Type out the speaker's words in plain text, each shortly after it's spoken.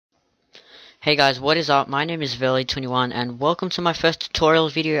Hey guys, what is up? My name is Verly21 and welcome to my first tutorial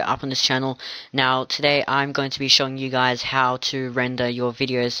video up on this channel. Now today I'm going to be showing you guys how to render your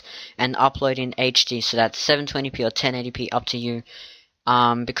videos and upload in HD, so that's 720p or 1080p, up to you.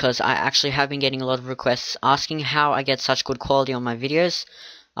 Because I actually have been getting a lot of requests asking how I get such good quality on my videos.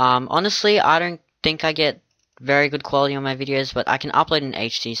 Honestly, I don't think I get very good quality on my videos, but I can upload in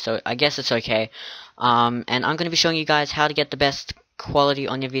HD, so I guess it's okay. And I'm going to be showing you guys how to get the best quality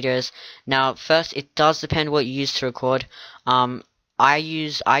on your videos. Now first, it does depend what you use to record. I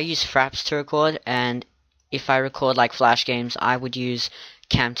use Fraps to record, and if I record like Flash games, I would use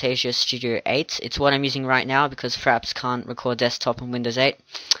Camtasia Studio 8. It's what I'm using right now because Fraps can't record desktop on Windows 8.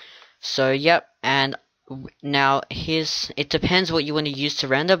 So yep, and now it depends what you want to use to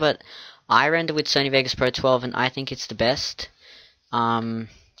render, but I render with Sony Vegas Pro 12 and I think it's the best.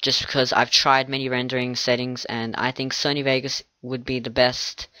 Just because I've tried many rendering settings and I think Sony Vegas would be the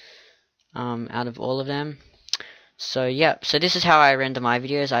best out of all of them. So yeah, so this is how I render my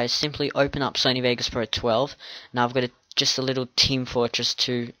videos. I simply open up Sony Vegas Pro 12. Now I've got just a little Team Fortress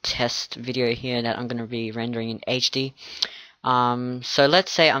 2 test video here that I'm going to be rendering in HD. So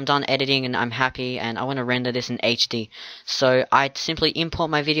let's say I'm done editing and I'm happy and I want to render this in HD. So I simply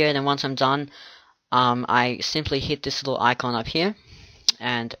import my video, and then once I'm done, I simply hit this little icon up here,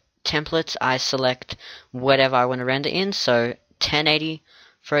 and templates, I select whatever I want to render in. So 1080,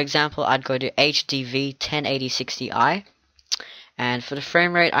 for example, I'd go to HDV 1080-60i, and for the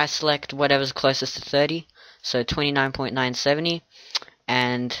frame rate I select whatever's closest to 30, so 29.970,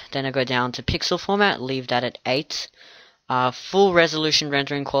 and then I go down to pixel format, leave that at 8. Full resolution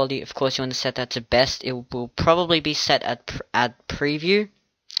rendering quality, of course you want to set that to best. It will probably be set at preview,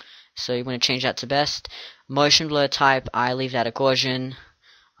 so you want to change that to best. Motion blur type, I leave that at Gaussian.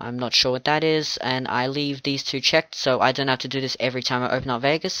 I'm not sure what that is, and I leave these two checked so I don't have to do this every time I open up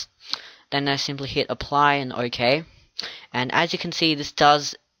Vegas. Then I simply hit apply and OK, and as you can see, this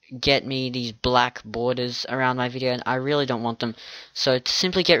does get me these black borders around my video, and I really don't want them. So to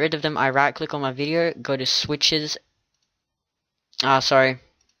simply get rid of them, I right click on my video, go to switches, go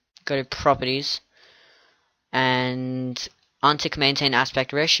to properties, and untick maintain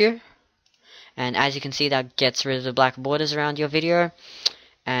aspect ratio, and as you can see, that gets rid of the black borders around your video.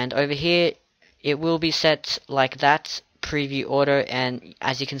 And over here it will be set like that, preview auto, and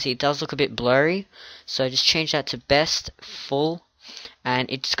as you can see it does look a bit blurry, so just change that to best, full, and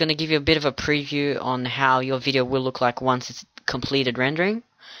it's going to give you a bit of a preview on how your video will look like once it's completed rendering.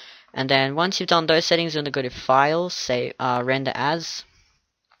 And then once you've done those settings, you're going to go to File, say Render As,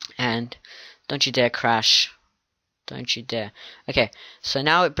 and don't you dare crash. Don't you dare. Okay, so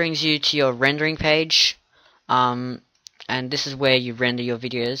now it brings you to your rendering page, and this is where you render your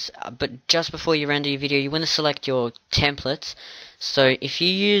videos. But just before you render your video, you want to select your templates. So if you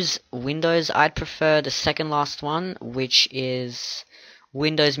use Windows, I'd prefer the second last one, which is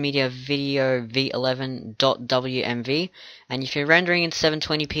Windows Media Video v11.wmv, and if you're rendering in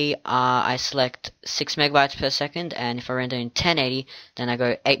 720p, I select 6 megabytes per second, and if I render in 1080, then I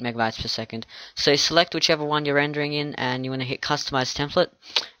go 8 megabytes per second. So select whichever one you're rendering in, and you want to hit customize template,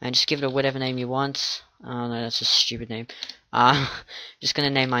 and just give it whatever name you want. Oh no, that's a stupid name. Just gonna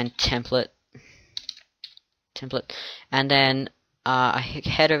name mine template, and then I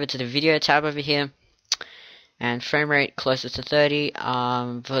head over to the video tab over here, and frame rate closest to 30.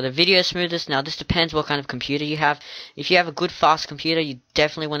 For the video smoothness, now this depends what kind of computer you have. If you have a good fast computer, you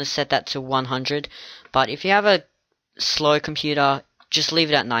definitely want to set that to 100, but if you have a slow computer, just leave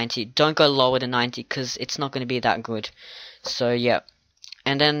it at 90. Don't go lower than 90 because it's not going to be that good. So yeah,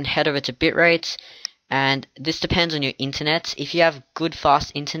 and then head over to bitrate, and this depends on your internet. If you have good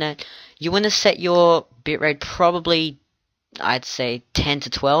fast internet, you want to set your bitrate probably, I'd say 10 to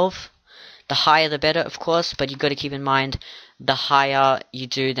 12. The higher the better, of course, but you've got to keep in mind the higher you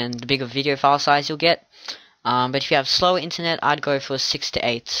do, then the bigger video file size you'll get. But if you have slower internet, I'd go for 6 to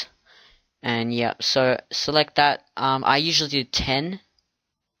 8. And yeah, so select that. I usually do 10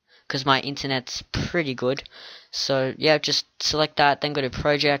 because my internet's pretty good. So yeah, just select that, then go to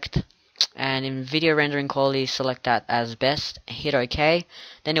project, and in video rendering quality, select that as best, hit OK,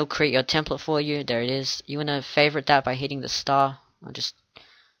 then it'll create your template for you. There it is. You want to favorite that by hitting the star. I'll just,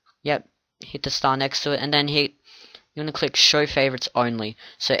 yep, hit the star next to it, and then you want to click show favorites only.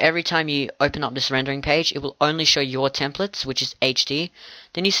 So every time you open up this rendering page, it will only show your templates, which is HD.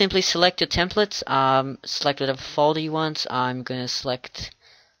 Then you simply select your templates, select whatever folder you want. I'm going to select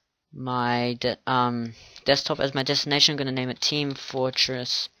my desktop as my destination. I'm going to name it Team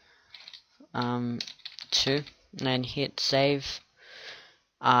Fortress 2, and then hit save.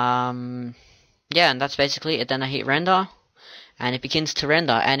 Yeah, and that's basically it. Then I hit render, and it begins to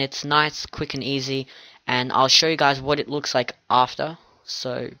render, and it's nice, quick and easy, and I'll show you guys what it looks like after.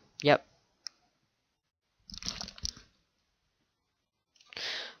 So yep.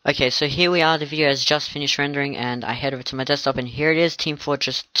 Okay, so here we are, the video has just finished rendering, and I head over to my desktop, and here it is, Team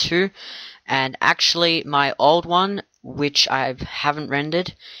Fortress 2, and actually my old one, which I haven't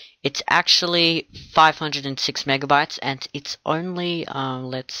rendered, it's actually 506 megabytes, and it's only,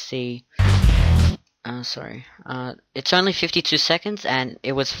 let's see, it's only 52 seconds, and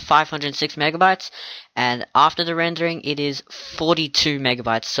it was 506 megabytes, and after the rendering, it is 42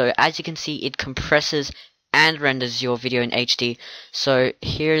 megabytes, so as you can see, it compresses and renders your video in HD. So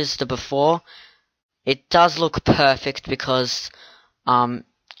here's the before. It does look perfect because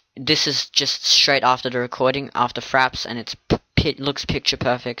this is just straight after the recording, after fraps, and it looks picture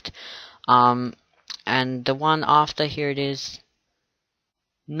perfect. And the one after, here it is.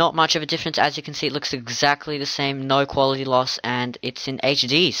 Not much of a difference. As you can see, it looks exactly the same, no quality loss, and it's in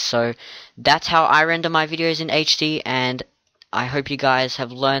HD. So that's how I render my videos in HD, and I hope you guys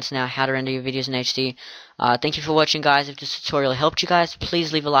have learned now how to render your videos in HD. Thank you for watching, guys. If this tutorial helped you guys,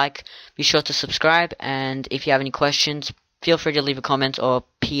 please leave a like. Be sure to subscribe, and if you have any questions, feel free to leave a comment or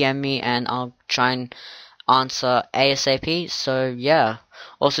PM me, and I'll try and answer ASAP. So yeah.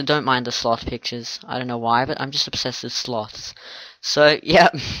 Also, don't mind the sloth pictures. I don't know why, but I'm just obsessed with sloths. So yeah.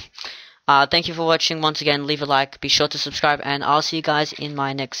 Thank you for watching. Once again, leave a like. Be sure to subscribe, and I'll see you guys in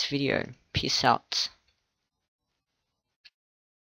my next video. Peace out.